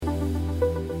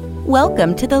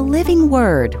Welcome to the Living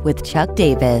Word with Chuck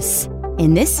Davis.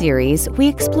 In this series, we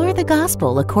explore the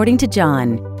Gospel according to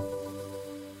John.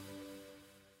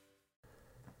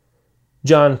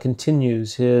 John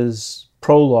continues his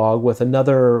prologue with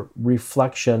another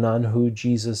reflection on who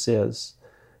Jesus is,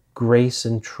 grace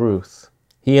and truth.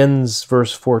 He ends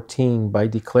verse 14 by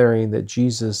declaring that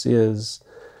Jesus is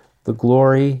the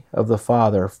glory of the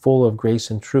Father, full of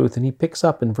grace and truth. And he picks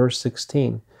up in verse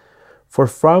 16, "For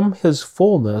from his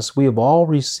fullness we have all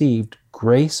received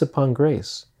grace upon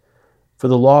grace. For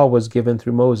the law was given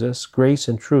through Moses, grace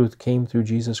and truth came through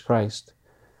Jesus Christ.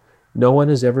 No one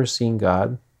has ever seen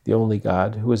God, the only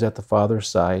God, who is at the Father's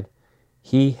side.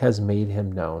 He has made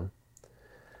him known."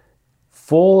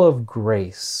 Full of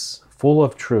grace, full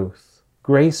of truth,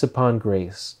 grace upon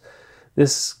grace.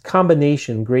 This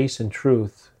combination, grace and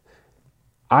truth,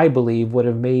 I believe would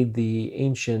have made the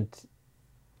ancient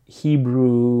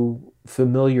Hebrew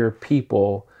familiar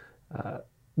people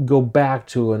go back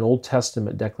to an Old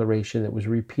Testament declaration that was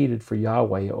repeated for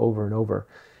Yahweh over and over.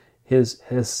 His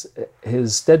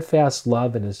steadfast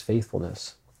love and his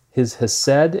faithfulness. His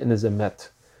hesed and his emet.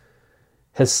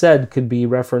 Hesed could be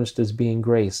referenced as being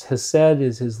grace. Hesed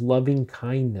is his loving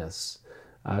kindness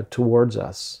towards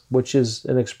us, which is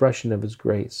an expression of his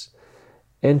grace.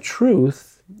 And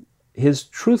truth, his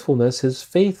truthfulness, his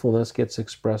faithfulness gets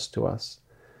expressed to us.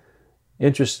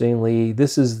 Interestingly,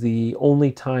 this is the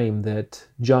only time that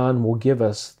John will give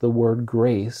us the word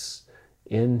grace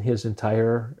in his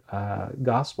entire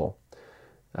gospel.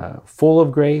 Full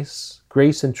of grace,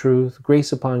 grace and truth,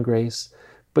 grace upon grace,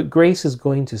 but grace is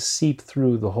going to seep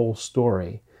through the whole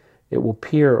story. It will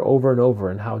peer over and over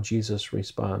in how Jesus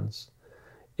responds.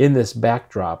 In this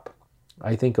backdrop,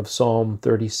 I think of Psalm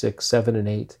 36, 7 and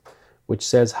 8, which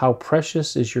says, "How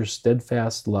precious is your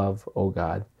steadfast love, O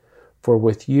God! For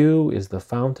with you is the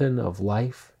fountain of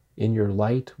life. In your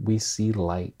light we see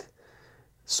light."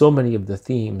 So many of the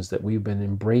themes that we've been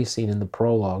embracing in the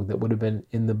prologue that would have been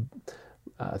in the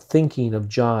thinking of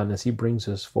John as he brings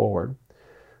us forward.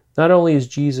 Not only is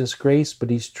Jesus grace, but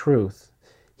he's truth.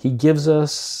 He gives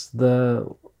us the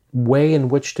way in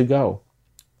which to go.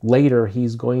 Later,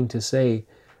 he's going to say,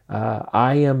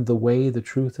 "I am the way, the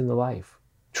truth, and the life."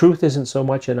 Truth isn't so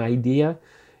much an idea,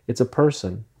 it's a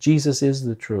person. Jesus is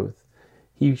the truth.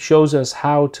 He shows us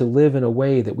how to live in a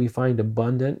way that we find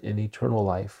abundant and eternal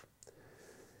life.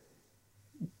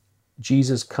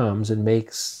 Jesus comes and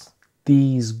makes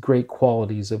these great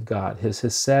qualities of God, his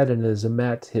hesed and his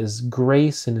emet, his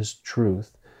grace and his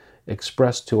truth,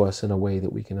 expressed to us in a way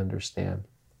that we can understand.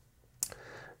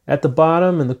 At the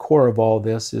bottom and the core of all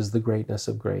this is the greatness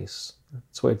of grace.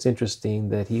 So it's interesting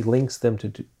that he links them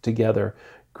together,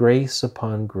 grace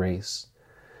upon grace.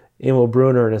 Emil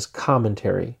Brunner, in his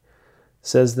commentary,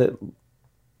 says that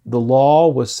the law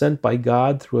was sent by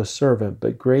God through a servant,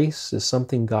 but grace is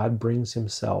something God brings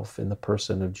himself in the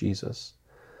person of Jesus.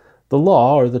 The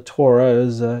law, or the Torah,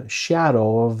 is a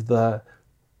shadow of the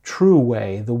true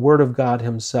way, the Word of God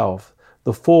himself,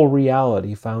 the full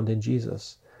reality found in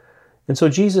Jesus. And so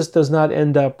Jesus does not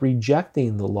end up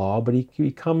rejecting the law, but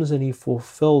he comes and he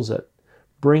fulfills it,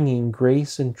 bringing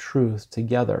grace and truth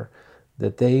together,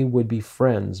 that they would be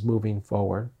friends moving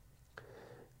forward.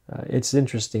 It's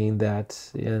interesting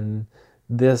that in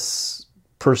this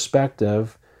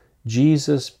perspective,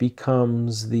 Jesus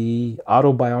becomes the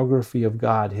autobiography of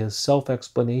God, his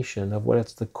self-explanation of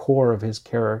what's the core of his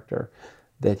character,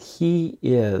 that he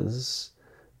is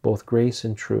both grace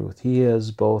and truth. He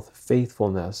is both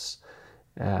faithfulness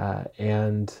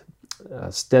and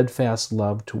steadfast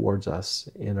love towards us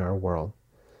in our world.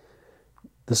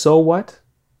 The so what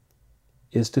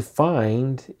is to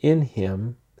find in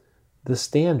him the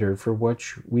standard for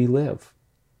which we live,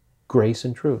 grace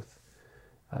and truth.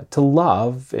 To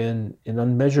love in an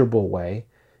unmeasurable way,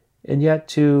 and yet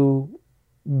to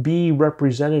be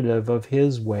representative of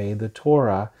his way, the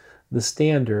Torah, the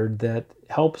standard that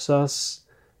helps us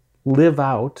live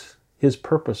out his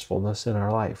purposefulness in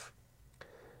our life.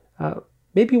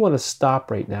 Maybe you want to stop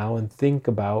right now and think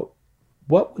about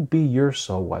what would be your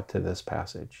so what to this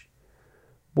passage.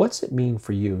 What's it mean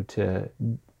for you to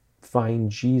find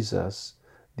Jesus,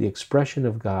 the expression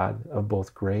of God of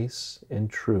both grace and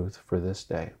truth for this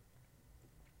day?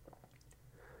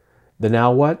 The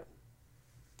now what?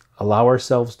 Allow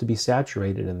ourselves to be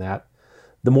saturated in that.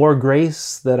 The more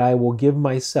grace that I will give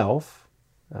myself,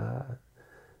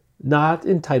 not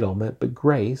entitlement, but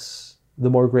grace,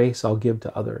 the more grace I'll give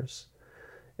to others.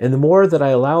 And the more that I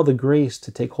allow the grace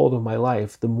to take hold of my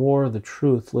life, the more the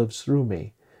truth lives through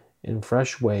me in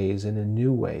fresh ways and in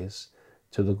new ways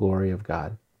to the glory of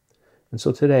God. And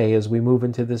so today, as we move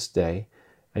into this day,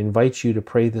 I invite you to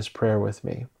pray this prayer with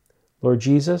me. Lord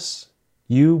Jesus,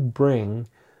 you bring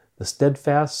the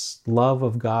steadfast love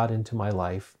of God into my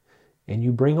life, and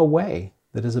you bring a way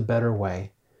that is a better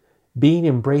way. Being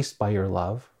embraced by your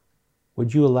love,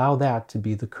 would you allow that to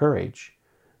be the courage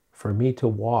for me to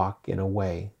walk in a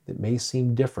way that may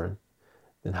seem different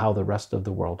than how the rest of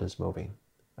the world is moving?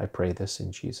 I pray this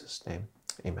in Jesus' name.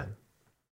 Amen.